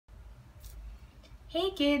Hey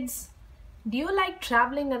kids, do you like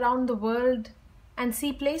traveling around the world and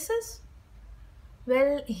see places?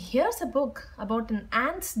 Well, here's a book about an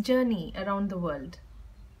ant's journey around the world.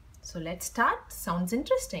 So let's start. Sounds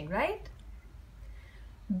interesting, right?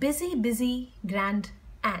 Busy, Busy Grand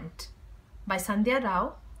Ant by Sandhya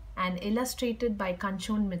Rao and illustrated by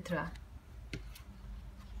Kanchon Mitra.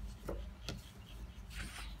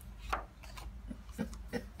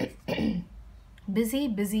 Busy,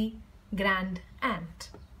 Busy Grand Ant.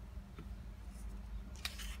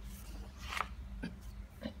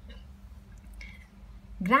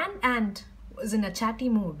 Grand Ant was in a chatty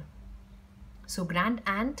mood. So Grand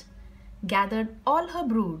Ant gathered all her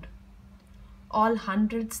brood, all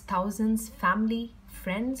hundreds, thousands, family,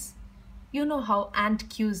 friends. You know how ant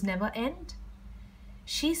queues never end?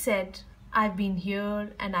 She said, I've been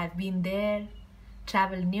here and I've been there,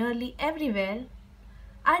 traveled nearly everywhere.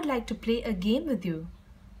 I'd like to play a game with you,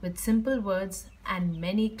 with simple words and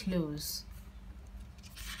many clues.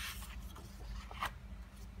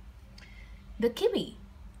 The kiwi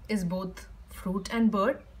is both fruit and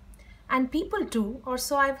bird, and people too, or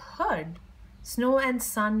so I've heard. Snow and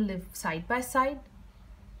sun live side by side.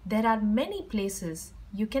 There are many places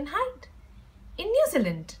you can hide. In New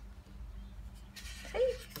Zealand.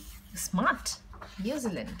 Hey, smart. New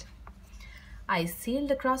Zealand. I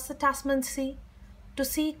sailed across the Tasman Sea to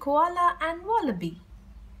see koala and wallaby.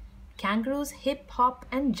 Kangaroos hip, hop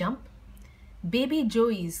and jump. Baby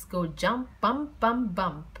joeys go jump, bump, bump,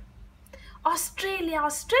 bump. Australia,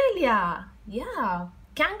 Australia! Yeah,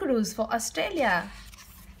 kangaroos for Australia.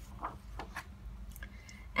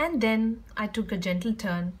 And then I took a gentle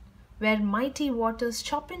turn where mighty waters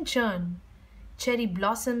chop and churn. Cherry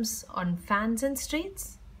blossoms on fans and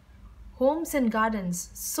streets. Homes and gardens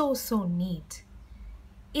so, so neat.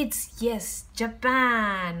 It's, yes,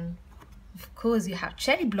 Japan. Of course, you have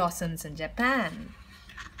cherry blossoms in Japan.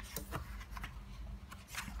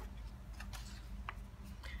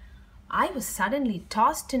 I was suddenly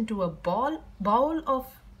tossed into a bowl of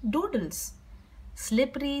doodles.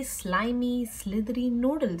 Slippery, slimy, slithery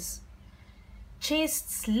noodles.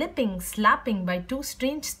 Chased, slipping, slapping by two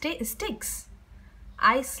strange sticks.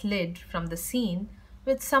 I slid from the scene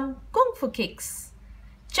with some kung fu kicks.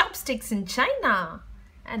 Chopsticks in China.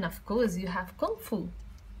 And of course, you have kung fu.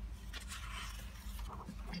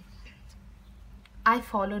 I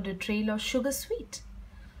followed a trail of sugar sweet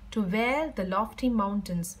to where the lofty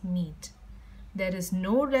mountains meet. There is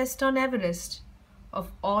no rest on Everest.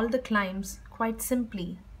 Of all the climbs, quite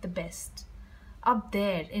simply the best. Up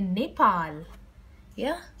there in Nepal.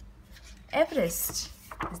 Yeah, Everest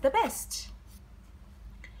is the best.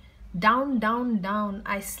 Down, down, down,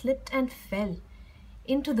 I slipped and fell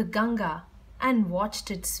into the Ganga and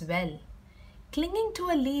watched it swell, clinging to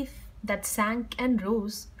a leaf that sank and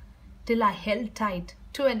rose till I held tight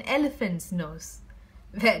to an elephant's nose.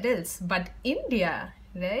 Where else but India,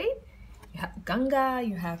 right? You have Ganga,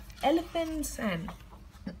 you have elephants, and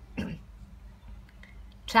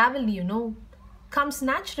travel, you know, comes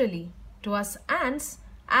naturally to us ants,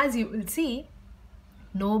 as you will see.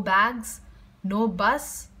 No bags, no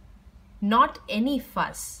bus, not any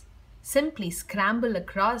fuss. Simply scramble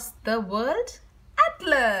across the world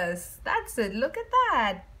atlas. That's it, look at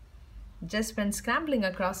that. Just went scrambling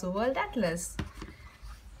across the world atlas.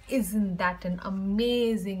 Isn't that an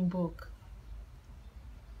amazing book?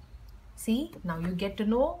 See, now you get to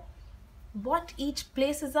know what each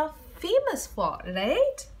places are famous for,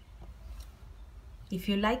 right? If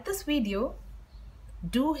you like this video,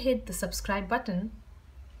 do hit the subscribe button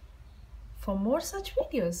for more such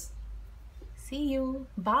videos. See you.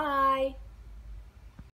 Bye.